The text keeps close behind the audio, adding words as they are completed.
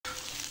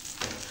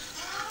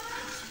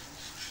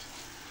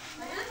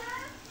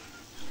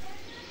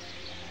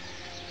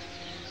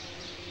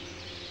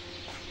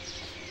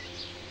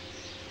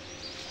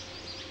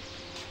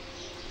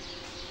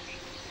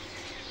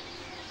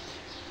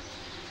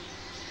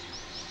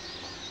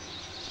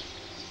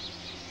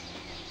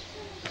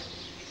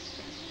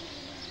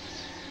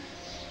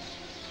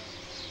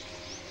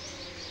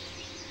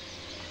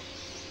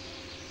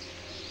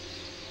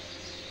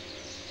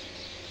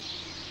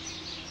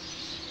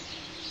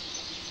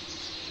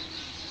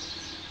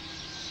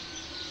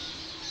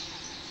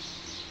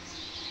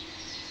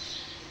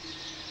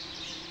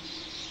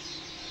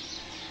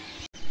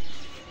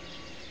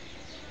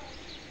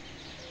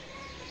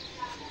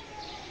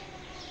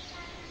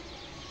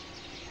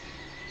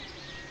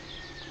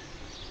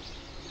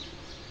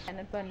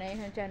Channel पर नए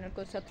हैं चैनल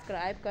को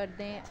सब्सक्राइब कर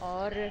दें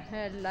और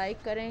लाइक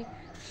करें,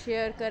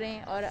 शेयर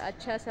करें और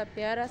अच्छा सा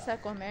प्यारा सा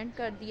कमेंट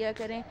कर दिया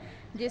करें,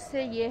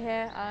 जिससे ये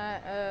है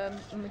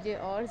मुझे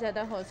और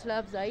ज़्यादा हौसला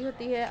अफजाई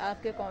होती है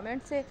आपके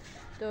कमेंट से,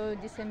 तो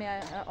जिससे मैं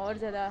और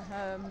ज़्यादा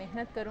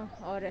मेहनत करूं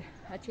और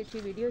अच्छी अच्छी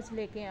वीडियोस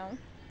लेके आऊं।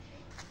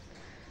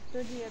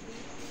 तो जी अभी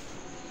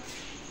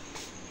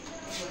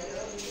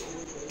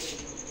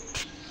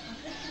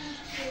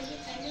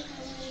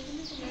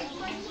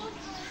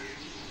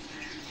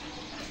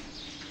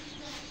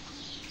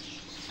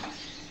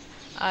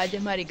आज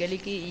हमारी गली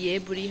की ये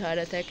बुरी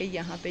हालत है कि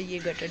यहाँ पे ये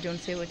गटर जोन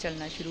से वो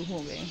चलना शुरू हो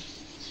गए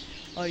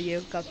और ये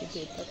काफ़ी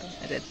देर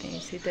तक रहते हैं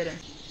इसी तरह।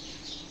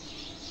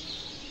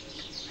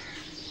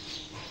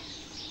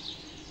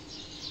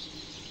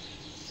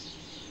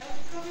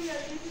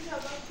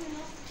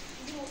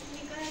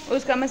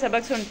 उसका मैं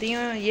सबक सुनती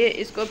हूँ, ये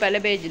इसको पहले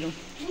भेज लूँ।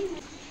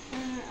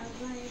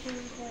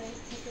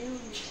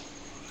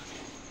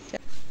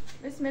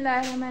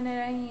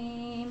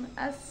 बिस्मिल्लाहिर्रहमानिर्रहीम,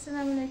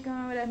 अस्सलाम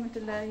वालेकुम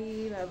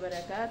रहमतुल्लाहि व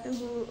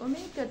बरकातुहू।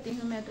 उम्मीद करती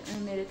हूँ मैं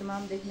मेरे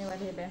तमाम देखने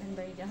वाले बहन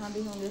भाई जहाँ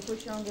भी होंगे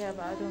खुश होंगे,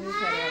 आबाद होंगे,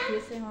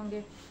 खैरियत से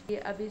होंगे। ये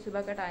अभी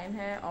सुबह का टाइम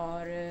है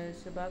और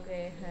सुबह के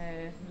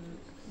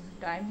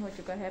टाइम हो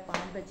चुका है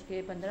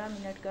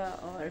 5:15 का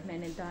और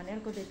मैंने दानियल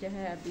को भेजा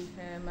है अभी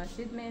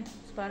मस्जिद में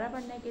सपारा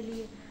पढ़ने के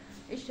लिए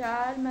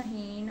इशार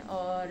महीन।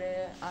 और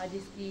आज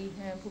इसकी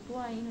फुफू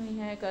आई हुई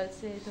है कल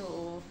से,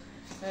 तो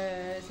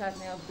साथ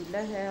में अब्दुल्ला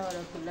है और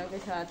अब्दुल्ला के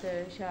साथ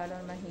शाल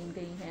और महीन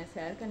गई हैं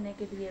सैर करने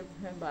के लिए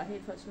बाहर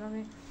फसलों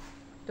में,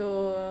 तो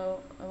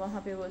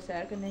वहाँ पे वो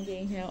सैर करने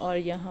गई हैं। और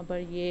यहाँ पर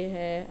ये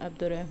है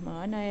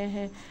अब्दुर्रहमान आया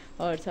है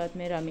और साथ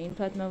में रामीन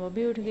फातिमा वो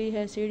भी उठ गई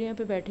है, सीढ़ियों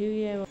पे बैठी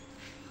हुई है।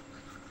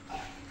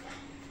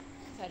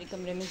 सारी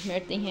कमरे में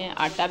समेटती हैं।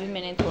 आटा भी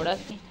मैंने थोड़ा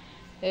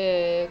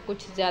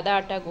कुछ ज़्यादा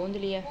आटा गूंद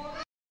लिया।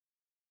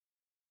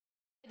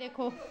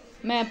 देखो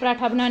मैं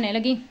पराठा बनाने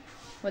लगी,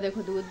 वो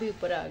देखो दूध भी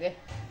ऊपर आ गए।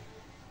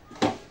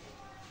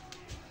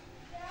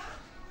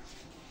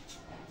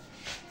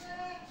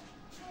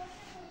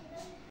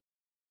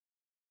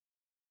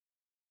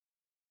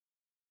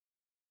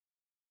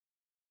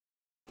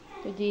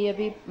 तो जी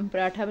अभी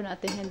पराठा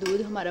बनाते हैं।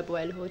 दूध हमारा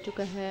बॉयल हो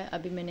चुका है,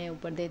 अभी मैंने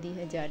ऊपर दे दी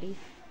है जाली।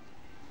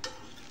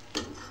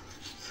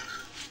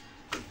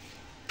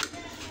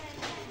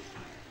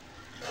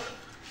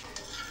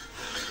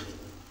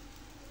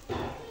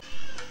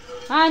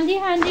 हाँ जी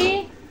हाँ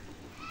जी।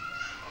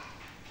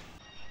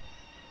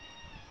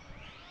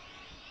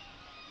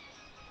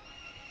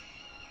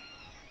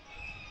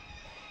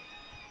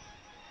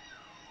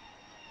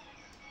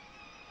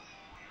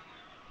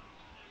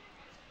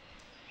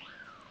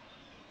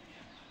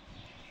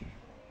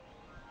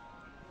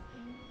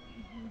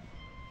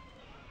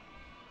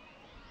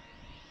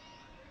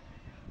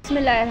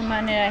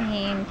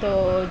 बिस्मिल्लाहिर्रहमानिर्रहीम। तो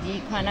जी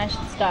खाना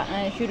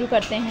शुरू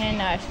करते हैं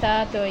नाश्ता।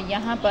 तो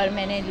यहाँ पर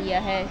मैंने लिया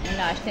है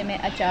नाश्ते में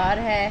अचार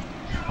है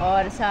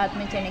और साथ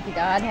में चने की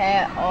दाल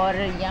है और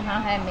यहाँ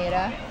है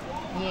मेरा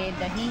ये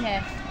दही है।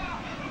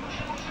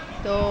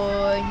 तो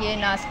ये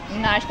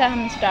नाश्ता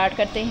हम स्टार्ट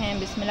करते हैं,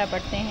 बिस्मिल्लाह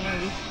पढ़ते हैं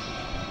जी।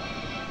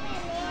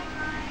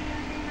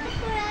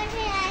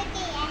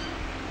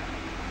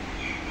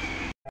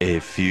 A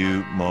few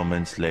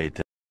moments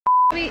later.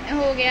 भी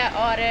हो गया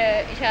और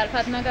इशार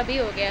फातिमा का भी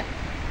हो गया।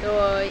 तो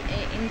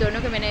इन दोनों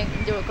के मैंने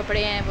जो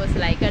कपड़े हैं वो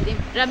सिलाई कर दी।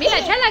 रमील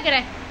अच्छा लग रहा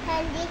है?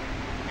 हाँ जी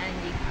हाँ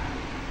जी।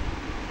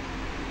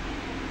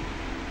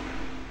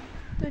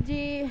 तो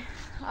जी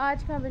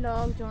आज का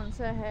व्लॉग जौन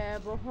सा है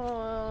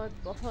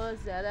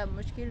बहुत ज़्यादा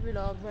मुश्किल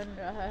व्लॉग बन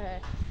रहा है।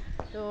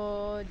 तो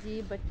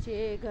जी बच्चे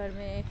घर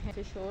में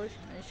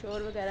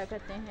शोर वगैरह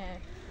करते हैं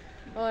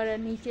और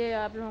नीचे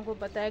आप लोगों को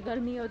पता है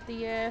गर्मी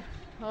होती है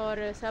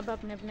और सब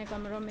अपने अपने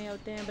कमरों में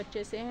होते हैं,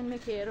 बच्चे सहन में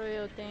खेल रहे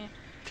होते हैं।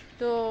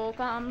 तो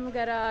काम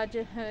वगैरह आज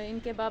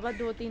इनके बाबा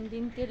 2-3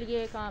 दिन के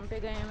लिए काम पे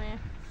गए हुए हैं।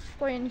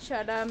 तो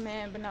इंशाल्लाह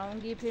मैं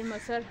बनाऊंगी फिर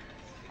मसर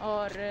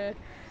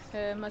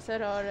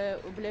और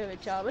उबले हुए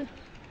चावल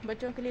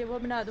बच्चों के लिए, वो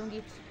बना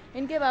दूंगी।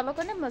 इनके बाबा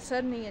को ना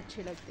मसर नहीं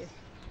अच्छे लगते,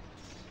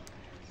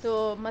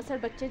 तो मसर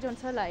बच्चे जो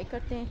सा लाइक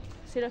करते हैं,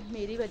 सिर्फ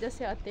मेरी वजह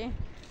से आते हैं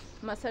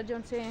मसर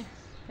जो से।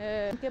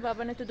 उनके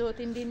बाबा ने तो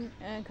 2-3 दिन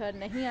घर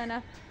नहीं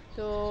आना,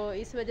 तो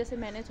इस वजह से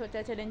मैंने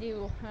सोचा चलें जी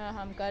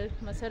हम कल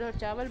मसर और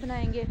चावल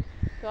बनाएंगे।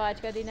 तो आज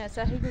का दिन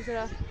ऐसा ही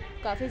गुजरा,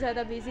 काफ़ी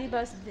ज़्यादा बिज़ी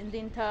बस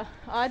दिन था।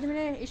 आज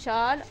मैंने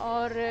इशाल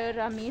और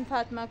रामीन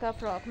फातिमा का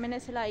फ़्रॉक मैंने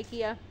सिलाई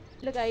किया,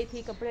 लगाई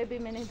थी, कपड़े भी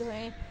मैंने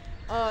धोए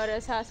और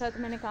साथ साथ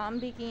मैंने काम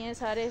भी किए हैं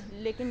सारे।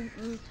 लेकिन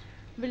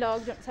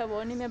व्लॉग जो सा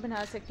वो नहीं मैं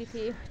बना सकती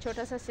थी,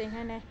 छोटा सा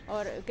सहन है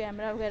और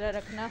कैमरा वगैरह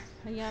रखना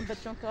या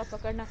बच्चों का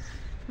पकड़ना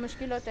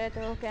मुश्किल होता है,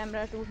 तो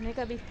कैमरा टूटने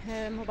का भी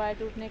मोबाइल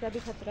टूटने का भी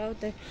ख़तरा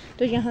होता है।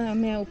 तो यहाँ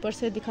मैं ऊपर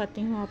से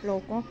दिखाती हूँ आप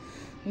लोगों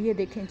को। ये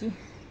देखें जी,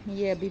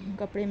 ये अभी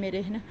कपड़े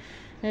मेरे हैं ना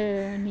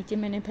नीचे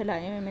मैंने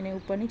फैलाए हुए, मैंने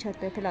ऊपर नहीं छत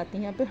पे फैलाती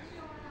हैं अब।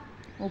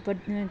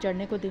 ऊपर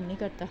चढ़ने को दिल नहीं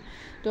करता।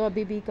 तो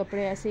अभी भी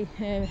कपड़े ऐसे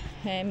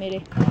हैं मेरे।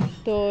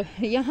 तो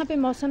यहाँ पे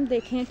मौसम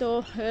देखें तो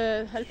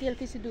हल्की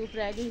हल्की सी धूप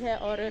रह गई है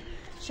और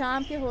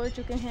शाम के हो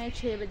चुके हैं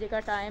 6 बजे का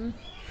टाइम।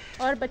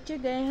 और बच्चे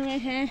गए हुए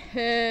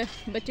हैं,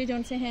 बच्चे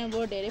जौन से हैं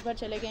वो डेरे पर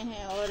चले गए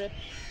हैं और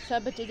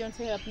सब बच्चे जौन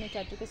से अपने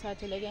चाचू के साथ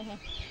चले गए हैं।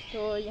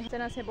 तो यहाँ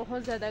तरह से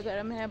बहुत ज़्यादा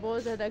गर्म है,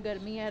 बहुत ज़्यादा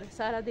गर्मी है,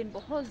 सारा दिन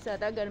बहुत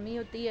ज़्यादा गर्मी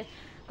होती है।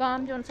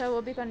 काम जौन सा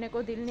वो भी करने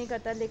को दिल नहीं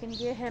करता। लेकिन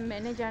ये है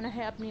मैंने जाना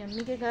है अपनी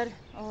अम्मी के घर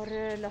और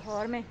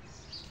लाहौर में।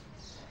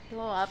 तो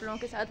आप लोगों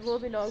के साथ वो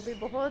व्लॉग भी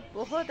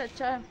बहुत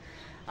अच्छा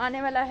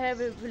आने वाला है।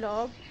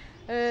 व्लॉग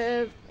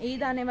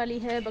ईद आने वाली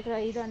है, बकरा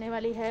ईद आने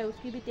वाली है,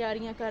 उसकी भी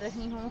तैयारियां कर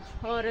रही हूँ।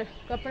 और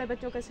कपड़े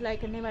बच्चों का सिलाई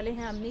करने वाले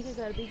हैं, अम्मी के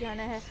घर भी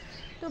जाना है।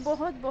 तो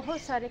बहुत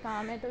सारे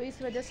काम हैं। तो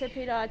इस वजह से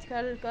फिर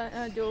आजकल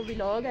का जो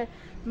व्लॉग है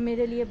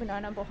मेरे लिए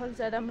बनाना बहुत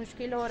ज़्यादा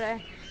मुश्किल हो रहा है।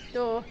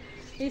 तो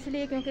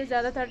इसलिए क्योंकि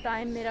ज़्यादातर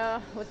टाइम मेरा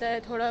होता है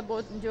थोड़ा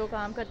बहुत जो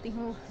काम करती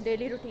हूँ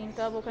डेली रूटीन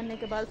का, वो करने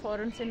के बाद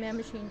फ़ौरन से मैं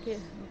मशीन के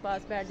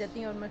पास बैठ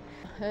जाती हूँ और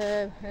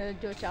मैं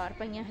जो 4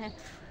 पहियाँ हैं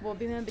वो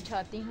भी मैं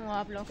बिछाती हूँ।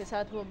 आप लोगों के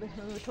साथ वो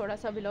थोड़ा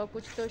सा व्लॉग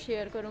कुछ तो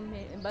शेयर करूँ,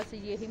 बस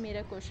यही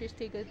मेरा कोशिश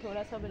थी कि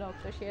थोड़ा सा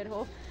व्लॉग तो शेयर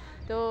हो।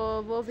 तो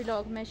वो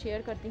व्लॉग मैं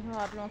शेयर करती हूँ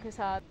आप लोगों के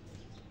साथ।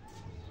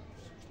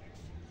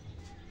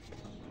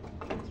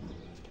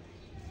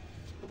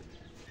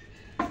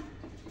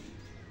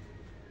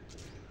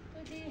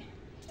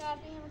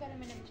 चाबियाँ वगैरह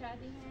मैंने बिछा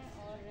दी हैं।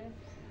 और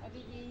अभी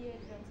ये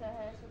जौन सा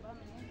है सुबह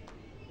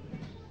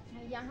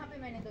मैंने यहाँ पे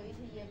मैंने धोई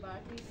थी ये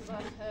बाटी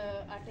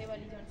सुबह आटे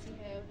वाली जौन सी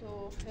है। तो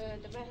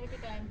दोपहर के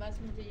टाइम बस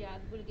मुझे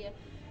याद भूल गया,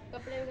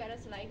 कपड़े वगैरह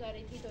सिलाई कर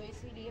रही थी तो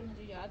इसीलिए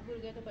मुझे याद भूल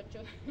गया। तो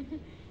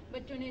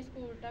बच्चों ने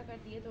इसको उल्टा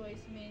कर दिया तो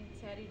इसमें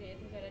सारी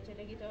रेत वगैरह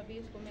चलेगी। तो अभी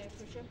इसको मैं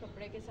खुशक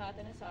कपड़े के साथ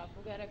है ना साफ़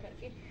वगैरह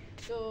करके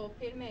तो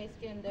फिर मैं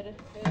इसके अंदर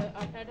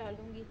आटा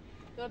डालूँगी।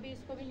 तो अभी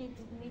इसको भी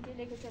नीचे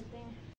लेके चलते हैं।